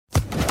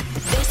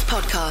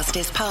podcast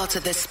is part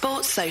of the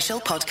Sports Social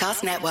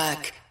Podcast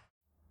Network.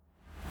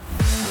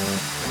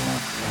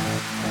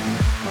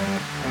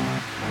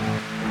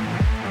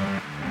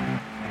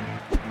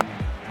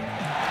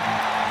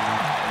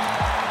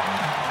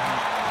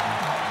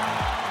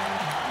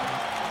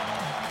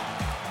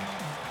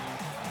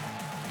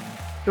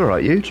 You all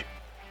right, Huge?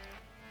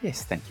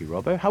 Yes, thank you,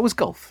 Robbo. How was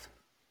golf?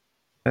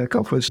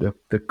 Golf was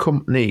the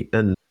company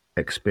and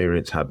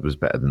experience had was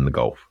better than the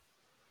golf.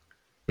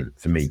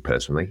 For me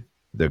personally,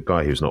 the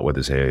guy who's not with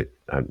us here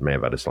may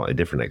have had a slightly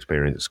different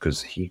experience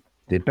because he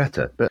did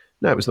better. But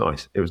no, it was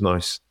nice. It was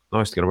nice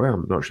to get away.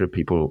 I'm not sure if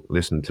people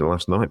listened to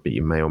last night, but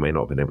you may or may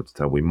not have been able to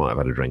tell. We might have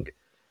had a drink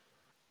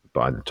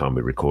by the time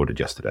we recorded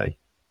yesterday.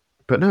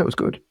 But no, it was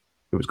good.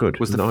 It was good.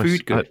 Was the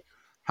food good?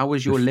 How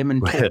was your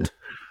lemon tart?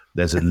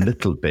 There's a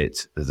little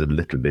bit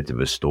of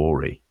a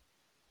story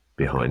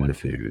behind the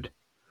food.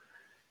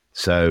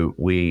 So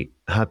we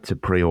had to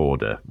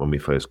pre-order when we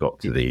first got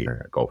to the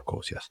golf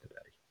course yesterday.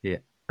 Yeah.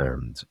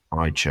 And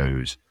I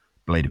chose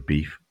blade of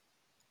beef,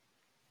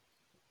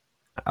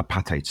 a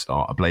pate to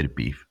start, a blade of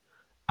beef,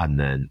 and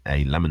then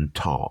a lemon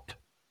tart.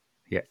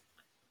 Yeah.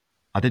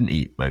 I didn't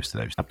eat most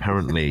of those.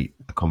 Apparently,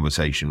 a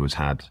conversation was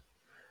had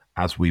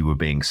as we were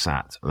being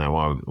sat.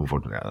 Now,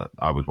 unfortunately,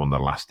 I was one of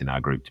the last in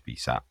our group to be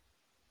sat.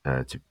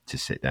 To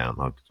sit down.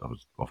 I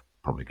was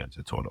probably going to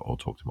the toilet or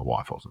talk to my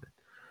wife or something.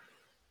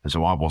 And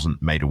so I wasn't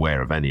made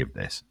aware of any of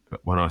this. But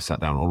when I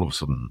sat down, all of a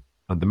sudden,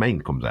 the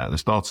main comes out, the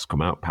starters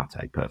come out,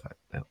 pate, perfect.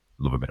 I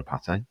love a bit of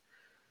pate.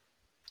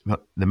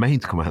 But the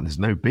mains come out and there's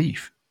no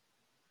beef.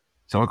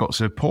 So I got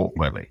served pork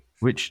belly,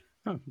 which,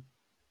 don't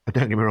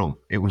get me wrong,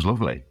 it was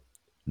lovely.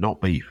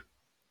 Not beef.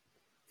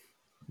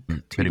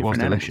 But it was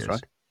delicious.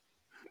 Animals,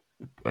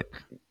 right?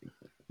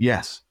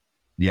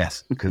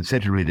 Yes,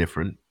 considerably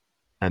different.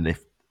 And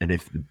if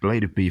the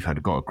blade of beef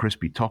had got a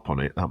crispy top on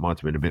it, that might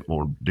have been a bit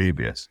more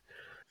dubious.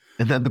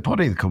 And then the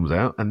pudding comes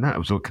out, and that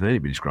was what can only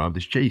be described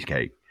as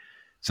cheesecake.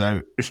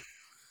 So,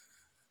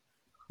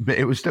 but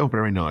it was still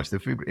very nice. The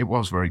food, it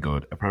was very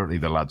good. Apparently,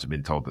 the lads have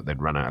been told that they'd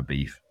run out of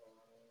beef.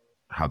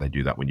 How they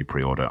do that when you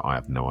pre-order, I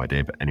have no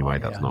idea. But anyway,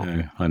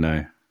 I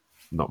know.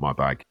 Not my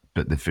bag.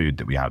 But the food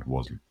that we had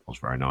was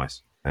very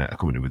nice,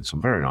 accompanied with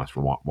some very nice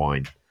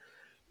wine.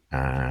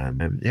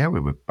 And we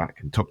were back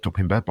and tucked up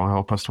in bed by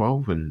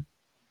 12:30 and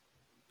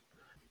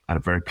had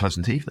a very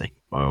pleasant evening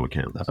by all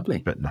accounts. Lovely.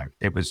 But no,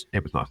 it was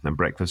nice. And then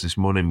breakfast this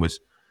morning was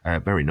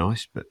very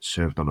nice, but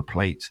served on a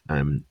plate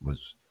was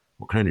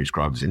what can only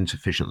describe as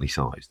insufficiently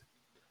sized.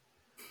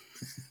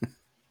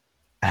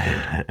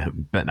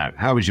 But no,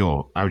 how was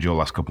your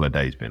last couple of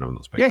days been? I'm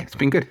not Yeah, it's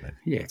been good.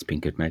 Yeah, it's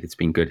been good, mate. It's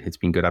been good.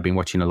 I've been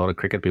watching a lot of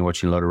cricket, been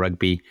watching a lot of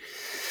rugby.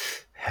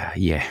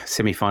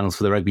 Semi-finals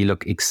for the rugby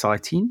look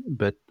exciting,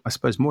 but I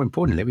suppose more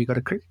importantly, we got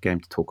a cricket game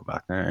to talk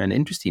about, an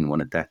interesting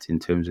one at that in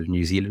terms of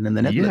New Zealand and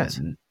the Netherlands.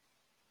 Yeah.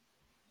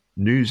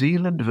 New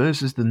Zealand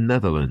versus the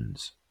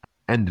Netherlands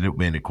ended up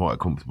being quite a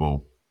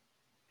comfortable.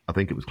 I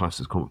think it was classed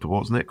as comfortable,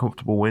 wasn't it?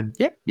 Comfortable win.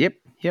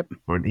 Yep.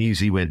 Or an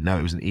easy win. No,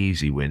 it was an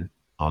easy win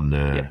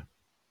on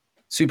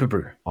Super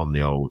Brew, on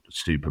the old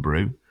Super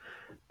Brew.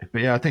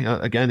 But yeah, I think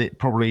again it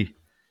probably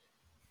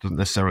doesn't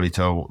necessarily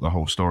tell the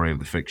whole story of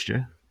the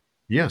fixture.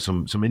 Yeah,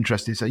 some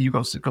interesting. So you've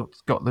got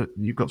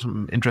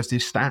some interesting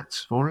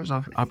stats for us,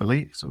 I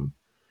believe. Some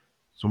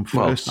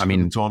first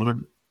in the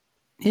tournament.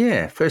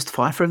 Yeah, first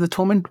fifer of the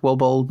tournament, well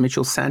bowled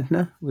Mitchell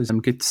Santner. It was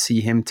good to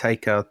see him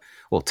take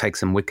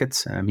some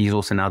wickets. He's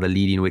also now the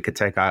leading wicket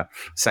taker.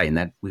 Saying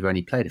that, we've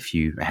only played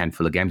a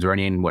handful of games. We're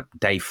only in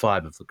day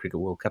 5 of the Cricket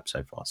World Cup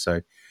so far.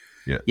 So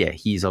yeah,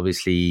 he's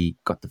obviously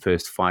got the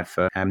first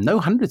fifer.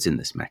 No hundreds in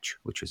this match,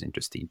 which was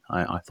interesting.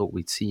 I thought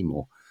we'd see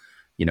more.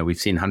 We've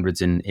seen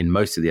hundreds in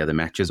most of the other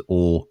matches,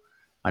 or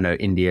I know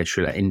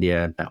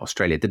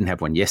Australia didn't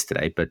have one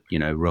yesterday, but,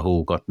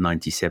 Rahul got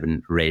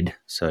 97 red,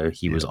 so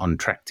he was on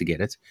track to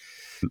get it.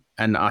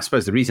 And I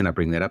suppose the reason I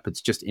bring that up,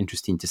 it's just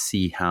interesting to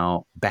see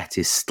how bat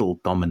is still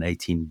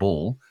dominating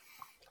ball,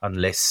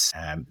 unless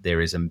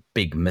there is a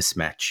big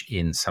mismatch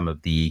in some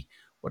of the,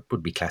 what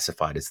would be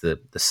classified as the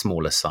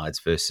smaller sides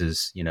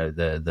versus,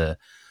 the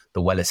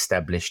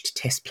well-established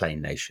test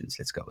playing nations.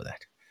 Let's go with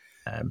that.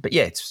 But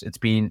yeah,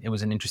 it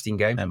was an interesting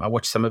game. I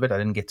watched some of it. I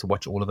didn't get to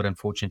watch all of it,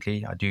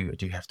 unfortunately. I do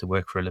have to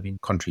work for a living,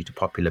 contrary to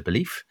popular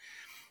belief.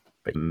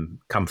 But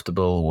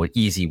comfortable or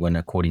easy win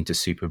according to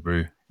Super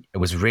Brew. It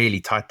was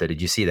really tight though.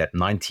 Did you see that?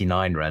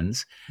 99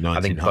 runs. 99,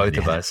 I think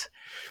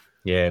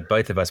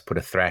both of us put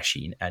a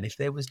thrashing. And if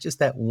there was just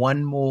that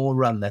one more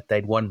run that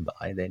they'd won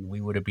by, then we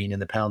would have been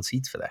in the pound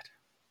seats for that.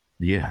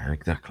 Yeah,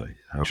 exactly.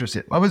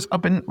 Interesting.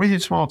 I've been reading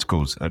some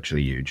articles,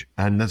 actually, Huge,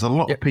 and there's a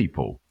lot of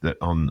people that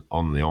on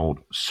the old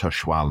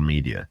social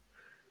media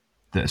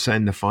that are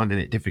saying they're finding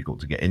it difficult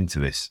to get into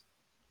this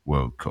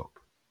World Cup.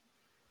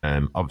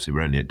 Obviously,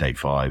 we're only at day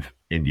 5.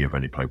 India have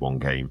only played one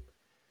game.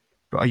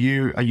 But are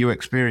you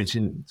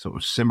experiencing sort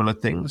of similar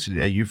things?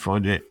 Are you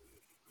finding it?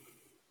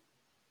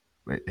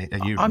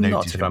 Are you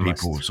noticing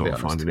people sort of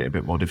finding it a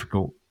bit more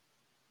difficult?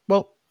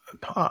 Well,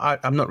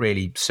 I'm not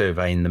really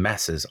surveying the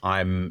masses.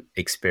 I'm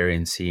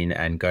experiencing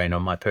and going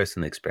on my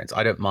personal experience.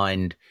 I don't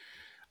mind.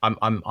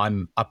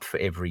 I'm up for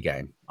every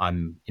game.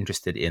 I'm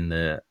interested in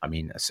the. I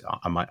mean,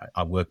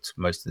 I worked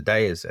most of the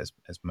day as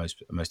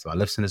most of our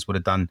listeners would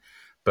have done,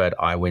 but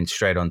I went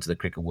straight onto the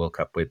Cricket World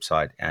Cup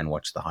website and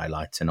watched the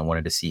highlights, and I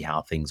wanted to see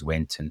how things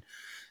went and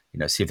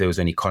see if there was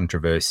any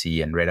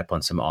controversy, and read up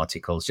on some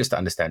articles just to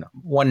understand.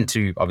 One,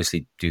 to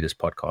obviously do this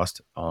podcast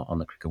on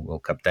the Cricket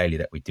World Cup daily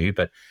that we do,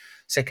 but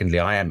secondly,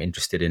 I am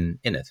interested in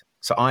it.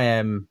 So I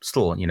am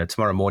still,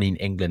 tomorrow morning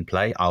England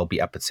play. I'll be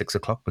up at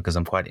 6:00 because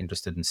I'm quite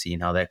interested in seeing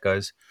how that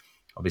goes.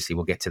 Obviously,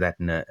 we'll get to that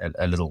in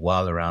a little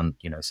while around,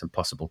 some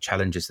possible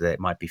challenges that it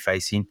might be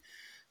facing.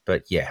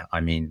 But yeah,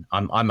 I mean,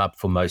 I'm up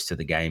for most of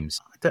the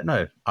games. I don't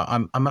know.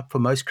 I'm up for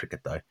most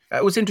cricket though.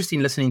 It was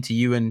interesting listening to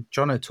you and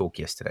Jono talk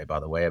yesterday, by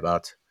the way,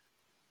 about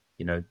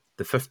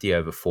the 50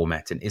 over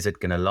format and is it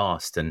going to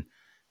last? And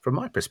from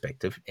my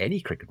perspective, any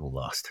cricket will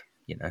last.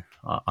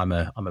 I'm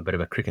a bit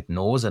of a cricket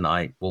nose, and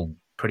I will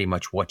pretty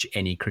much watch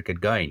any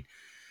cricket going.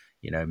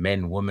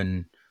 Men,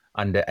 women,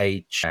 under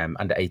age,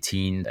 under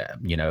 18,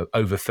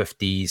 over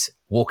 50s,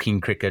 walking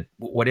cricket,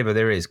 whatever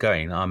there is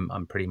going,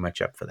 I'm pretty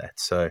much up for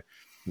that. So,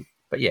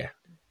 but yeah.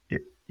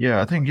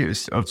 Yeah, I think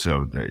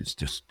also it's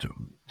just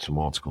some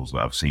articles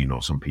that I've seen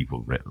or some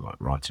people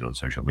writing on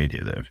social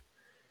media that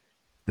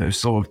have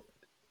sort of,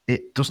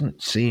 it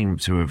doesn't seem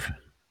to have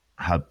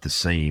had the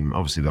same.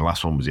 Obviously, the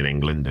last one was in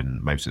England,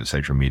 and most of the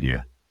social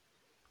media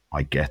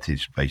I get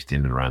is based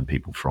in and around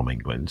people from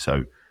England.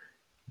 So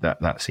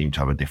that seemed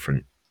to have a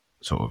different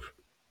sort of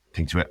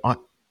thing to it. I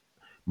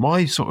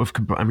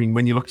mean,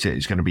 when you look at it,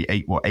 it's going to be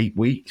 8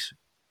 weeks?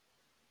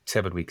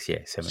 7 weeks,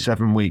 yeah.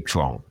 7 weeks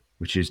long,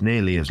 which is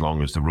nearly as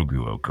long as the Rugby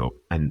World Cup.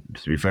 And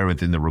to be fair,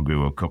 within the Rugby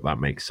World Cup, that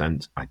makes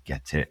sense. I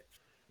get it.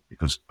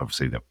 Because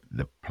obviously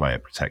the player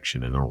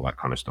protection and all that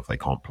kind of stuff, they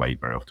can't play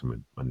very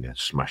often when they're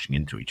smashing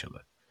into each other.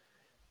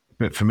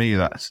 But for me,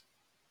 I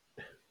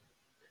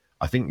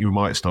think you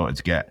might start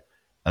to get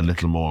a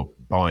little more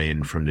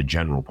buy-in from the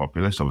general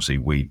populace. Obviously,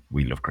 we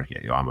love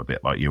cricket. I'm a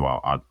bit like you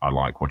are. I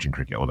like watching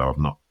cricket, although I've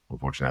not,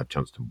 unfortunately, had a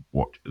chance to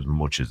watch as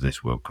much as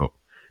this World Cup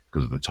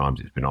because of the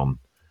times it's been on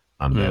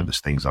and there's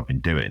things I've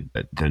been doing.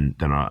 But then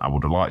I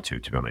would have liked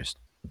to be honest.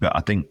 But I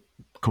think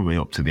coming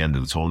up to the end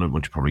of the tournament,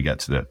 once you probably get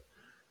to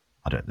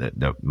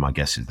my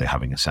guess is they're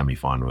having a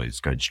semi-final. It's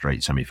going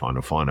straight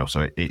semi-final, final.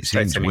 So it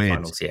seems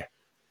weird. Yeah.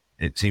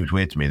 It seems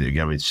weird to me that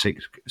you're going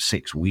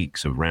 6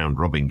 weeks of round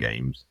robin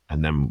games,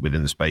 and then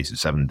within the space of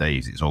 7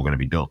 days, it's all going to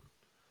be done.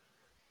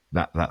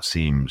 That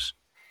seems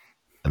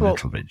a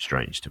little bit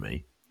strange to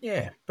me.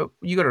 Yeah, but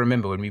you got to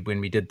remember when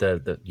we did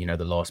the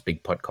last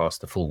big podcast,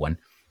 the full one,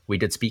 we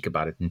did speak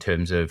about it in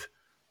terms of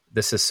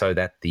this is so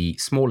that the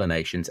smaller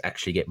nations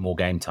actually get more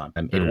game time.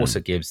 It also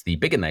gives the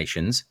bigger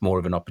nations more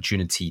of an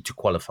opportunity to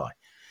qualify.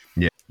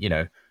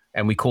 Yeah.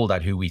 And we called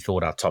out who we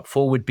thought our top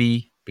four would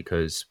be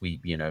because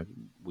we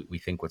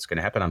think what's going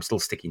to happen. I'm still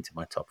sticking to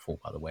my top four,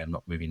 by the way. I'm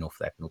not moving off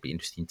that. And it'll be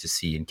interesting to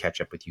see and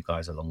catch up with you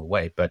guys along the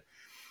way. But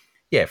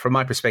yeah, from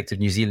my perspective,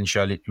 New Zealand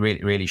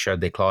really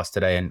showed their class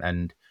today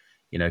and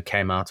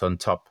came out on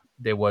top.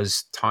 There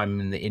was time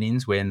in the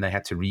innings when they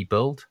had to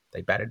rebuild.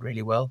 They batted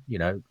really well.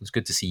 It was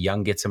good to see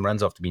Young get some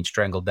runs after being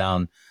strangled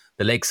down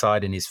the leg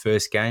side in his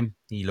first game.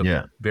 He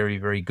looked very,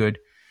 very good.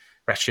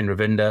 Rachin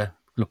Ravinda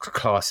looked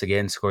class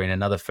again, scoring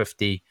another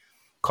 50.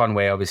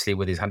 Conway, obviously,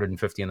 with his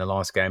 150 in the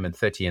last game and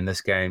 30 in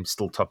this game,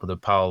 still top of the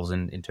piles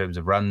in terms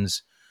of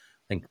runs.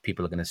 I think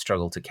people are going to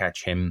struggle to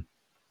catch him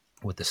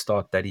with the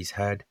start that he's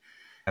had.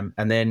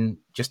 And then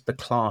just the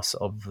class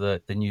of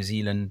the New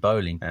Zealand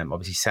bowling.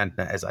 Obviously,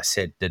 Santner, as I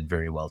said, did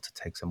very well to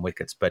take some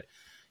wickets. But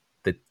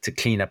to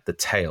clean up the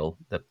tail,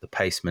 the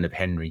pacement of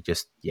Henry,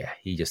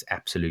 he just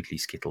absolutely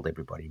skittled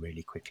everybody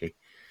really quickly.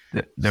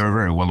 They're a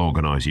very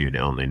well-organised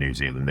unit, aren't they, New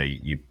Zealand?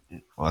 You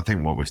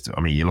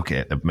look at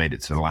it, they've made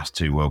it to the last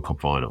two World Cup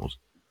finals.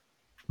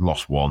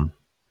 Lost one,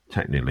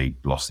 technically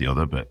lost the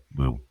other, but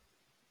we'll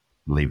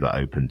leave that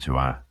open to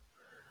our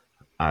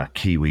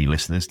Kiwi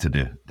listeners to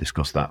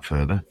discuss that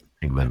further.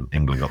 England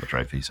got the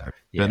trophy, so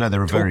but no,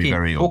 they're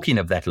very. Talking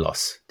of that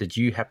loss, did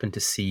you happen to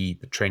see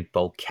the Trent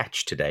Bolt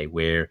catch today,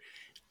 where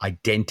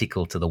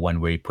identical to the one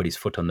where he put his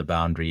foot on the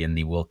boundary in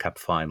the World Cup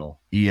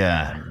final?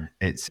 Yeah,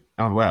 it's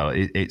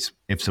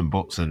ifs and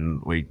buts,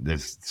 and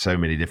there's so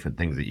many different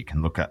things that you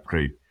can look at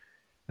through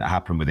that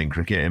happen within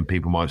cricket, and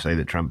people might say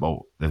that Trent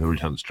Bolt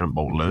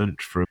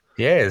learned from.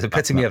 Yeah, there's a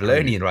epitome of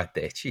learning right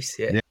there. Jeez,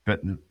 yeah.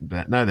 But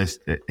no,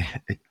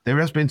 there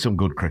has been some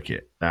good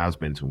cricket. There has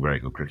been some very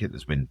good cricket.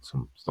 There's been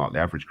some slightly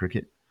average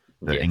cricket.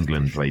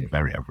 England played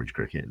very average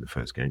cricket in the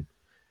first game.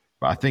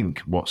 But I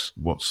think what's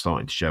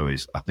starting to show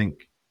is, I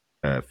think,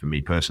 for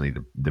me personally,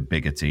 the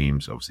bigger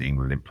teams, obviously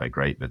England didn't play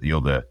great, but the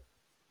other,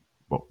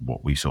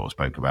 what we sort of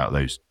spoke about,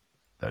 those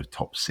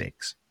top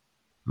six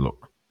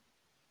look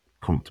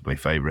comfortably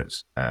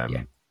favourites.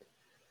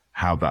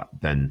 How that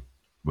then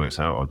works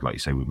out, I'd like to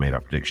say we've made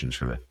our predictions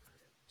for the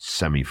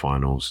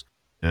semi-finals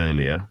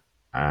earlier.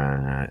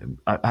 I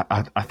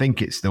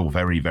think it's still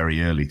very,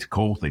 very early to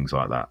call things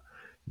like that.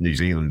 New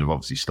Zealand have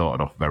obviously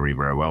started off very,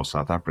 very well.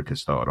 South Africa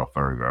started off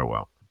very, very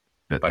well.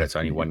 But it's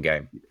only one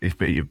game.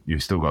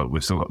 We've still got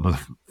another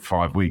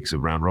 5 weeks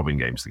of round robin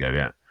games to go.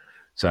 Yeah.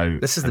 So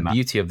this is the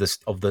beauty of this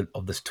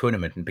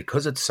tournament, and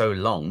because it's so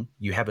long,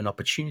 you have an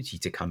opportunity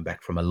to come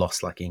back from a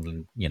loss like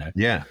England.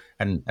 Yeah.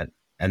 And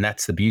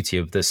that's the beauty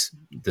of this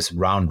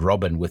round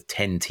robin with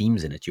 10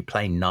 teams in it. You're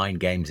playing 9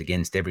 games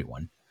against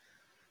everyone.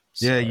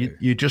 So, yeah,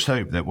 you just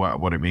hope that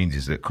what it means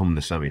is that come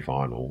the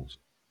semi-finals,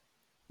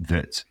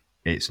 that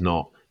it's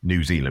not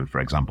New Zealand,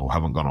 for example,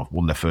 haven't gone off,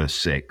 won their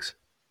first 6,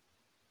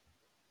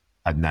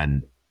 and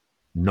then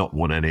not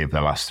won any of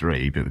their last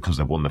 3, but because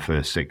they've won the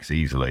first 6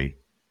 easily,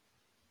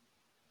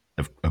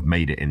 have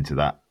made it into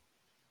that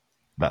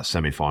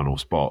semi-final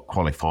spot,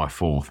 qualify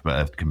 4th, but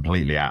are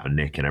completely out of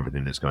nick and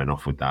everything that's going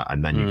off with that.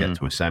 And then you get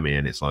to a semi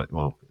and it's like,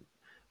 well,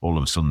 all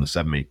of a sudden the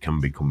semi can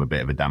become a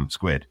bit of a damp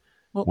squid.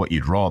 Well, what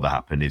you'd rather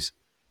happen is,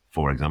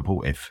 for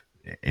example, if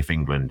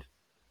England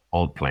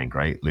aren't playing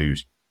great,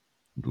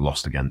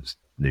 lost against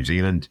New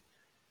Zealand,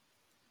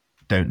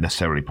 don't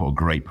necessarily put a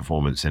great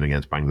performance in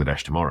against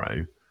Bangladesh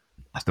tomorrow,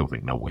 I still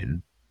think they'll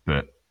win,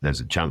 but there's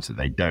a chance that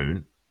they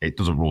don't. It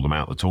doesn't rule them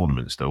out of the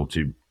tournament still,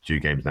 two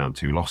games down,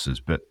 2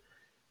 losses, but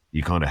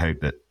you kind of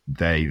hope that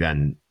they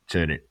then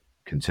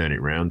can turn it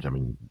around. I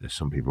mean, there's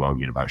some people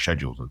arguing about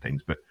schedules and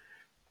things, but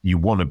you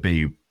want to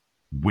be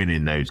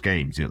winning those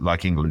games,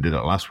 like England did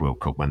at last World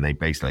Cup when they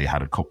basically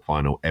had a cup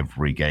final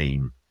every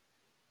game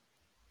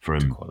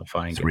from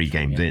 3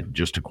 games in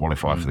just to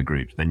qualify for the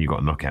groups. Then you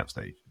got a knockout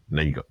stage, and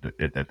then you got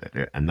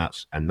and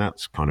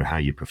that's kind of how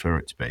you prefer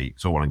it to be.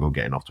 It's all well and good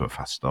getting off to a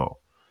fast start.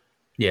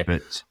 Yeah,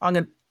 but I'm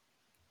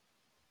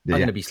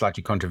going to be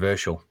slightly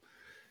controversial.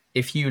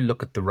 If you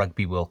look at the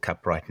Rugby World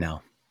Cup right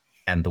now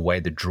and the way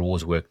the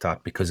draws worked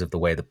out because of the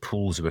way the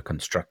pools were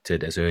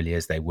constructed as early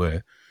as they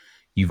were,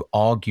 you've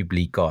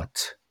arguably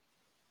got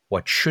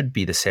what should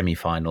be the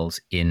semi-finals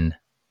in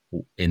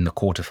the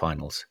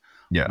quarterfinals.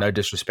 Yeah. No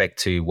disrespect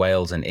to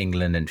Wales and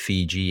England and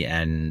Fiji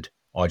and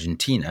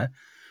Argentina,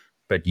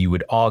 but you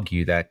would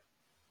argue that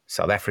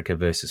South Africa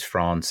versus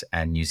France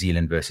and New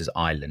Zealand versus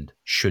Ireland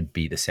should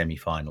be the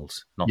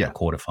semi-finals, not the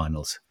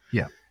quarterfinals.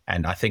 Yeah.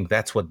 And I think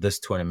that's what this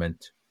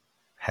tournament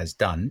has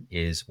done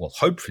is, well,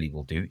 hopefully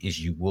will do, is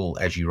you will,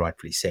 as you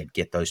rightfully said,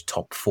 get those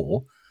top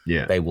 4.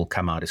 Yeah. They will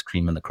come out as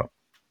cream in the crop.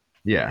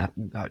 Yeah.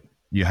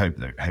 You hope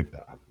that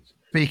happens.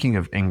 Speaking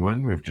of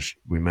England,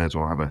 we may as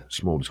well have a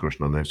small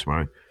discussion on those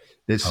tomorrow.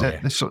 There's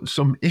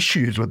some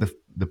issues with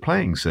the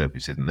playing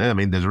surface, isn't there? I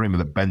mean, there's a rumour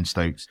that Ben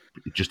Stokes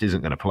just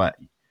isn't going to play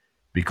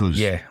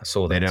because I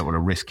saw that. They don't want to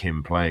risk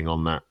him playing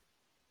on that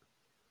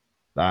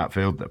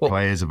outfield. That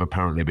players have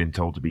apparently been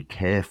told to be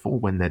careful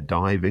when they're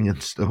diving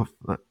and stuff.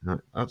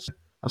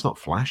 That's not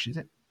flash, is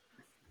it?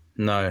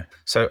 No.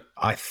 So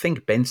I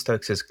think Ben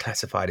Stokes is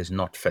classified as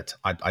not fit.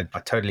 I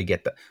totally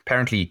get that.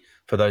 Apparently,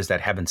 for those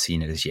that haven't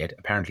seen it as yet,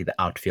 apparently the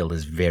outfield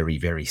is very,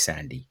 very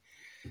sandy.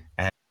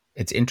 And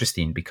it's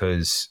interesting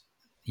because,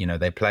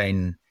 they're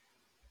playing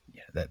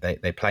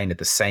at the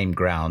same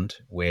ground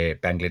where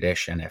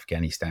Bangladesh and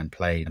Afghanistan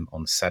played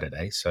on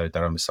Saturday, so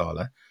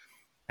Dharamsala.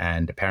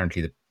 And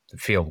apparently the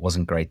field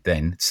wasn't great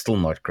then. It's still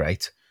not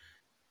great.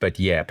 But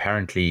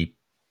apparently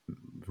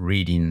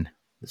reading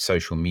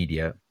social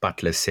media,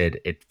 Butler said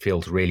it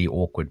feels really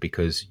awkward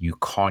because you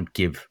can't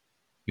give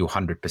your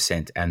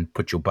 100% and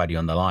put your body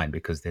on the line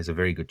because there's a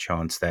very good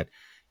chance that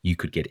you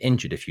could get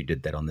injured if you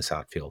did that on this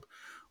outfield,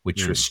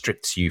 which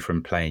restricts you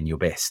from playing your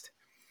best.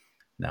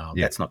 Now,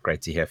 that's not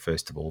great to hear,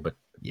 first of all, but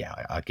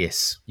I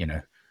guess,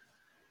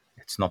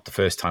 it's not the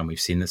first time we've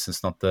seen this.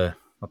 It's not the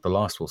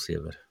last we'll see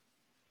of it.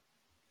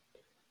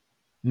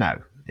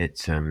 No,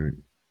 it's, I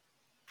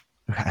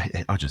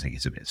just think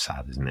it's a bit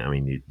sad, isn't it? I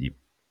mean,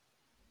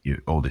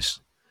 all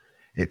this,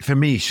 for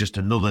me, it's just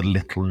another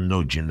little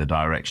nudge in the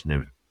direction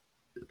of,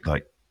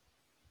 like,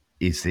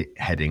 is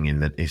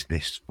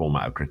this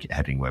format of cricket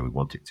heading where we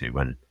want it to?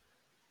 When,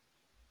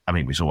 I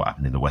mean, we saw what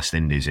happened in the West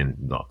Indies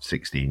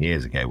 16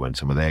 years ago when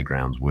some of their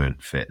grounds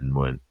weren't fit and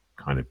weren't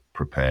kind of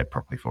prepared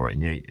properly for it,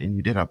 and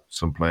you did have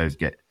some players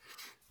get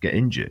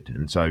injured,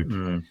 and so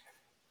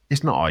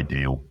it's not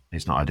ideal.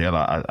 It's not ideal.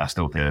 I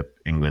still think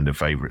England are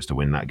favourites to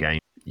win that game.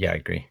 Yeah, I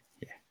agree.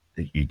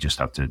 Yeah, you just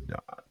have to.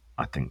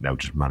 I think they'll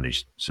just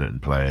manage certain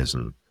players,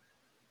 and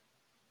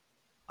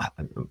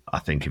I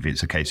think if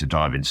it's a case of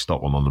diving,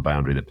 stop one on the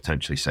boundary that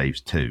potentially saves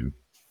 2.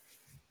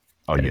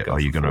 Are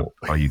you going to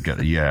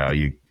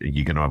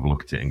have a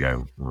look at it and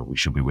go, well, we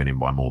should be winning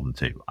by more than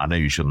 2? I know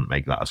you shouldn't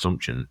make that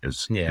assumption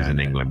as an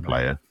England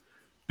player,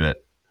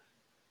 but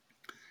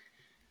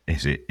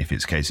if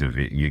it's a case of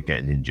you're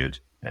getting injured,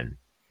 then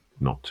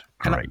not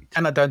great.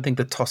 And I don't think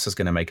the toss is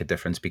going to make a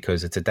difference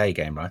because it's a day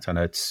game, right? I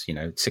know it's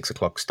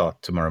 6:00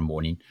 start tomorrow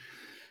morning.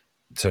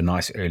 So a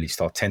nice early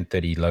start,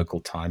 10:30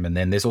 local time. And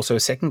then there's also a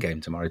second game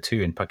tomorrow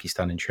too in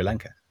Pakistan and Sri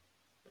Lanka.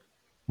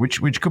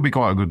 Which could be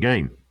quite a good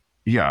game.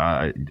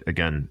 Yeah,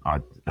 I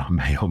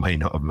may or may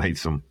not have made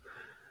some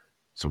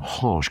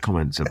harsh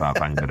comments about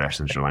Bangladesh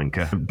and Sri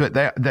Lanka. But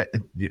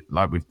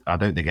I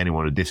don't think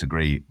anyone would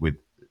disagree with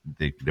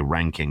the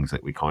rankings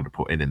that we kind of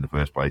put in the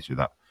first place with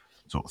that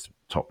sort of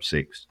top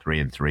 6, 3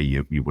 and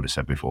 3. You would have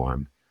said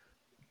beforehand,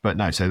 but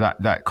no. So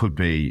that could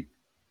be.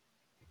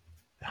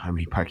 I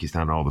mean,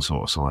 Pakistan are the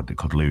sort of side that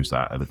could lose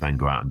that and then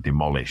go out and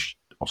demolish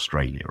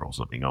Australia or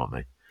something, aren't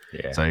they?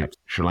 Yeah. So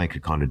Sri Lanka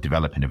kind of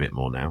developing a bit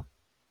more now.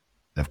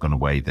 They've gone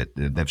away that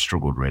they've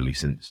struggled really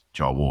since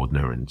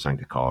Jawardner and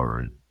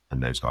Sangakkara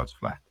and those guys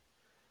have left.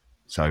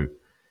 So,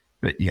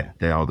 but yeah,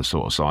 they are the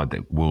sort of side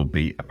that will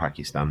beat a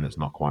Pakistan that's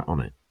not quite on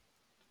it.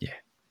 Yeah.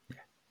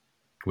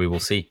 We will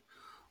see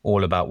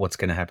all about what's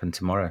going to happen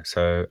tomorrow.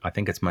 So I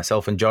think it's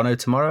myself and Jono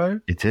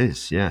tomorrow. It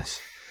is, yes.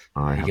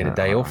 You get a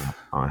day off.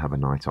 I have a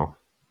night off.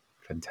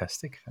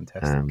 Fantastic.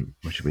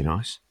 Which will be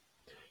nice.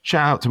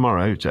 Shout out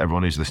tomorrow to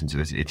everyone who's listened to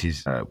this. It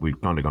is, we've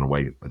kind of gone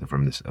away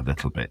from this a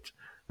little bit,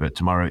 but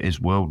tomorrow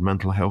is World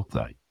Mental Health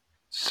Day.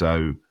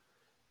 So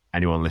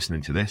anyone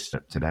listening to this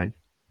today,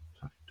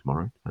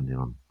 tomorrow, depending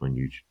on when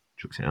you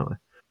chucks it out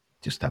there,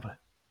 just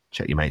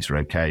check your mates are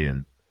okay.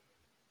 And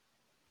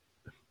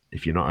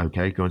if you're not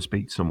okay, go and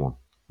speak to someone.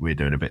 We're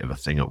doing a bit of a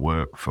thing at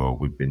work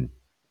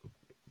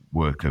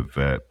work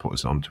have put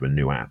us onto a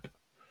new app,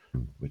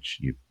 which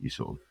you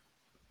sort of,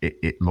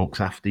 it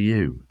looks after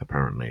you,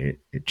 apparently.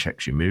 It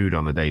checks your mood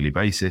on a daily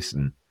basis,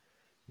 and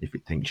if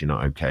it thinks you're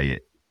not okay,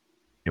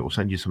 it will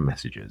send you some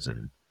messages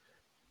and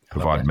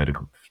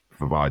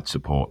provide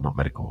support, not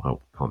medical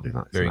help. Can't do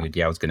that. Very good.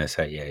 Yeah, I was going to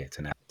say, it's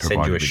an app.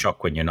 Send you a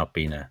shock when you're not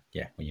being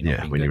when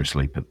you're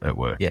asleep at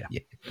work. Yeah.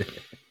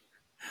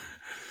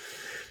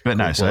 But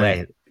no,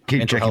 so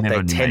keep checking in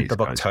on your 10th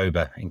of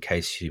October, in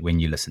case when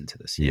you listen to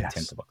this. Yes.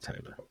 10th of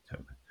October.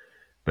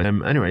 But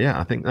anyway, yeah,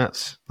 I think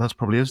that's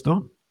probably us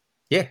done.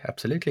 Yeah,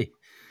 absolutely.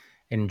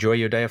 Enjoy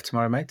your day off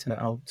tomorrow, mate, and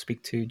I'll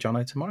speak to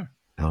Jono tomorrow.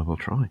 I will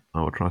try.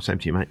 Same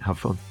to you, mate. Have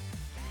fun.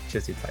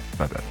 Cheers, you.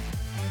 Bye. Bye.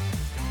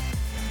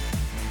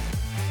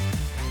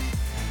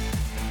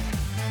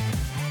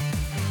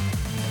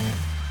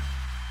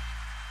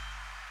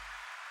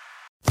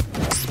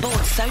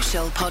 Sports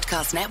Social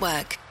Podcast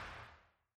Network.